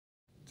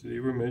Today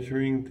we're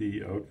measuring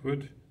the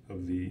output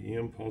of the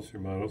EM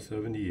Pulsar Model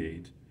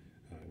 78,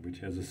 which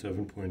has a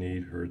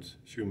 7.8 Hertz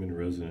Schumann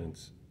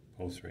resonance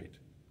pulse rate.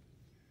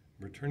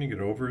 We're turning it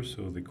over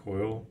so the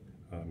coil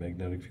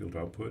magnetic field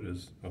output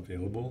is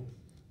available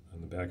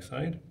on the back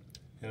side.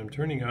 And I'm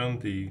turning on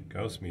the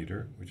Gauss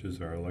meter, which is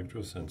our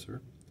electrosensor,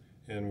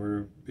 and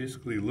we're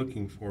basically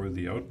looking for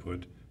the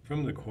output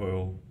from the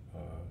coil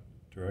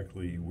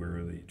directly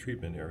where the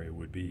treatment area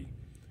would be.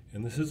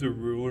 And this is a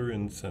ruler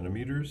in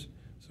centimeters.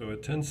 So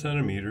at 10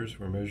 centimeters,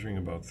 we're measuring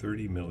about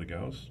 30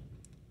 milligauss.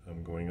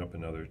 I'm going up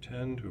another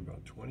 10 to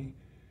about 20.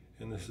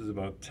 And this is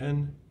about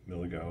 10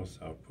 milligauss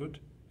output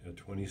at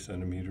 20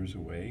 centimeters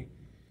away.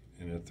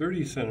 And at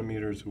 30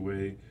 centimeters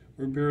away,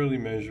 we're barely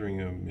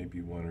measuring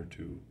maybe 1 or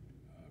 2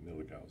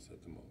 milligauss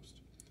at the most.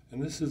 And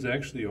this is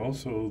actually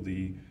also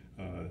the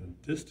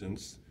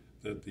distance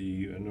that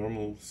the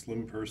normal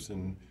slim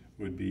person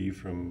would be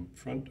from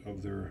front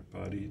of their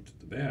body to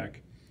the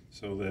back,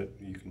 so that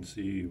you can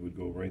see it would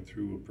go right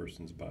through a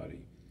person's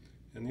body.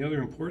 And the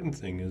other important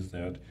thing is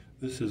that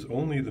this is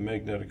only the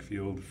magnetic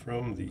field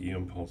from the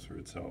EM pulsar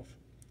itself.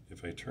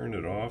 If I turn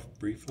it off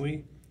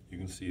briefly, you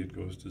can see it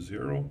goes to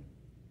 0.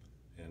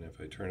 And if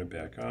I turn it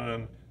back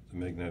on, the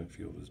magnetic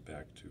field is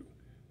back to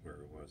where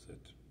it was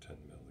at 10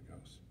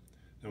 milligauss.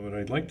 Now what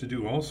I'd like to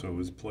do also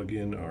is plug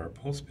in our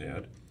pulse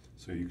pad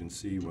so you can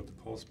see what the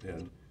pulse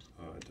pad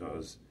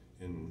does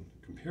in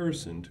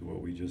comparison to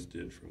what we just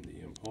did from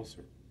the EM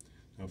pulsar.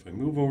 Now if I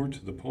move over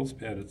to the pulse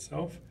pad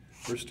itself,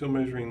 we're still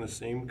measuring the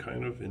same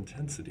kind of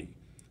intensity.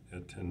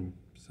 At 10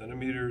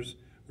 centimeters,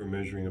 we're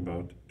measuring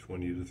about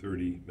 20 to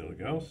 30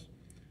 milligauss.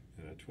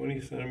 And at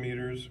 20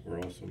 centimeters, we're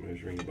also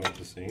measuring about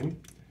the same.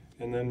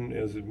 And then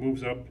as it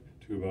moves up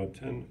to about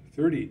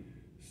 30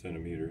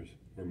 centimeters,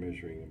 we're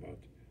measuring about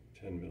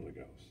 10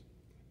 milligauss.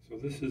 So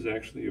this is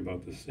actually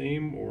about the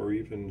same or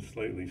even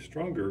slightly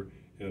stronger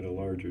at a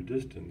larger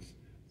distance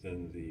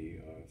than the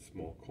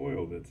small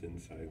coil that's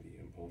inside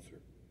the impulsor.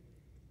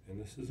 And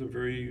this is a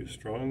very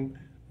strong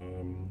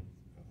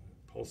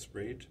pulse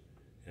rate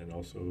and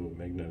also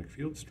magnetic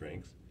field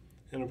strength.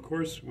 And of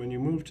course, when you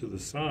move to the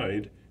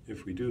side,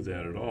 if we do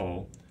that at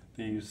all,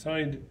 the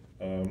side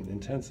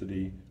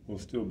intensity will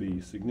still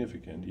be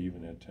significant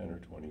even at 10 or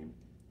 20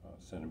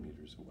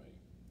 centimeters away.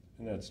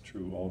 And that's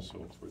true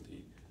also for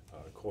the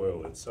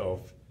coil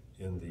itself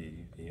in the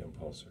EM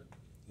pulsar.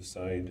 The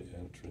side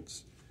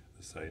entrance,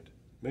 the side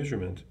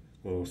measurement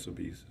will also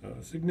be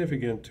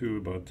significant to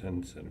about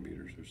 10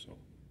 centimeters or so.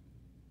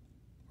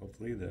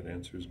 Hopefully that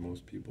answers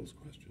most people's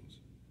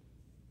questions.